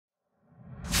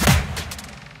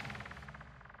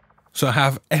So I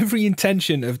have every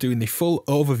intention of doing the full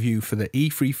overview for the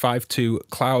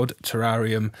E352 Cloud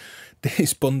Terrarium,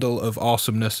 this bundle of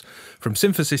awesomeness from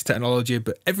Synthesis Technology,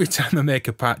 but every time I make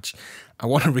a patch, I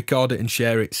want to record it and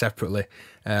share it separately.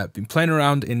 I've been playing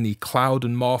around in the Cloud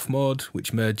and Morph mode,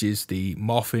 which merges the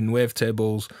morphing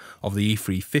wavetables of the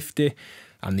E350,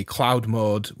 and the Cloud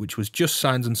mode, which was just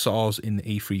sines and saws in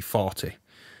the E340.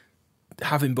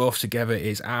 Having both together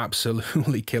is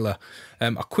absolutely killer.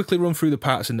 I'll quickly run through the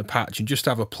parts in the patch and just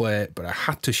have a play, but I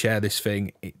had to share this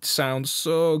thing. It sounds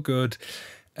so good.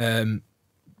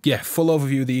 Yeah, full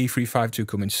overview of the E352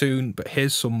 coming soon, but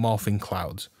here's some morphing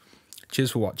clouds.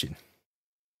 Cheers for watching.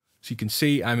 So you can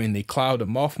see I'm in the Cloud and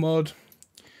Morph mode.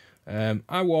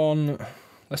 I want,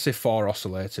 let's say 4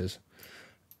 oscillators.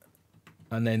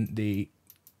 And then the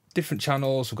different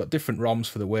channels, we've got different ROMs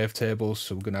for the wavetables,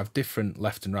 so we're going to have different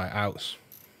left and right outs.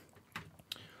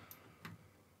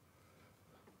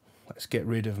 Let's get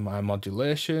rid of my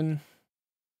modulation.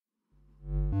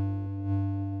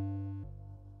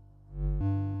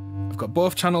 I've got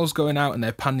both channels going out and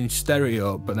they're panning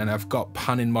stereo, but then I've got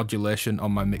panning modulation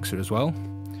on my mixer as well.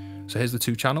 So here's the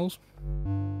 2 channels.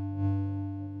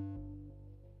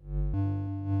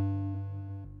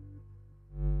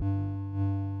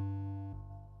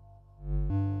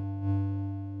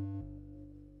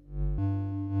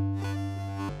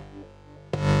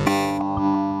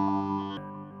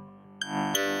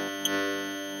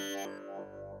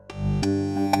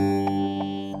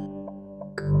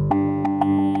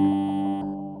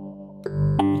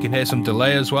 You can hear some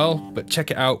delay as well, but check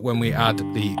it out when we add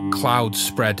the cloud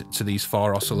spread to these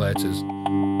 4 oscillators.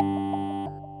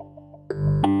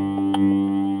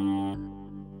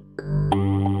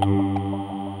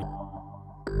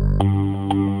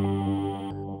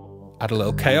 Add a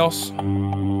little chaos.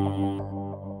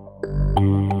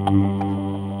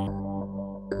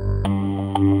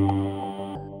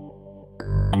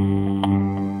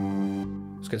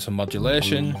 Let's get some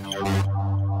modulation.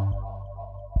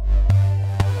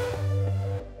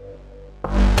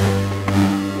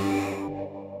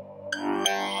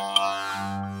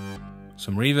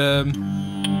 Some reverb.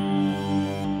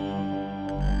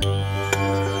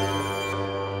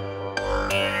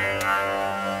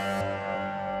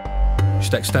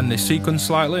 Just extend this sequence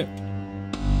slightly.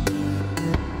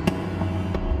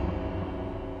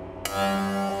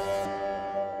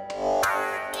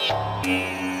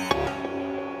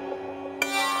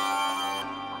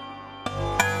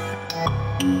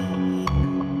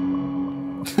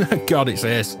 God, it's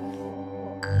ace.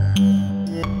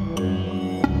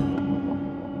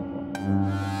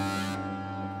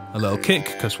 A little kick,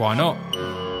 because why not?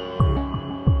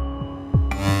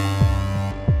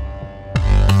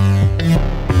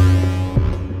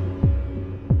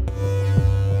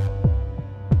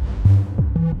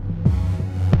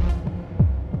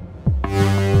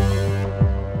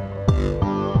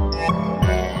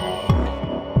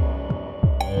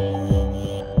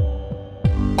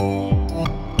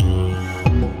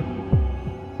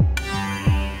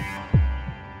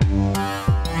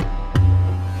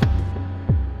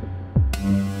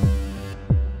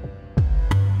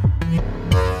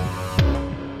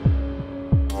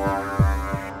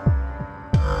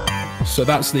 So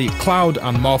that's the Cloud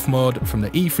and Morph mode from the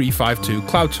E352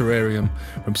 Cloud Terrarium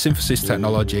from Synthesis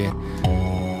Technology.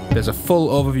 There's a full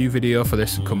overview video for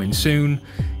this coming soon.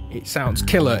 It sounds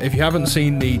killer. If you haven't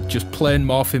seen the just plain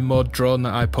morphing mode drone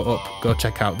that I put up, go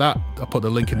check out that. I'll put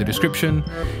the link in the description.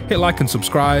 Hit like and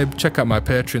subscribe, check out my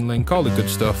Patreon link, all the good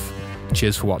stuff.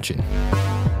 Cheers for watching.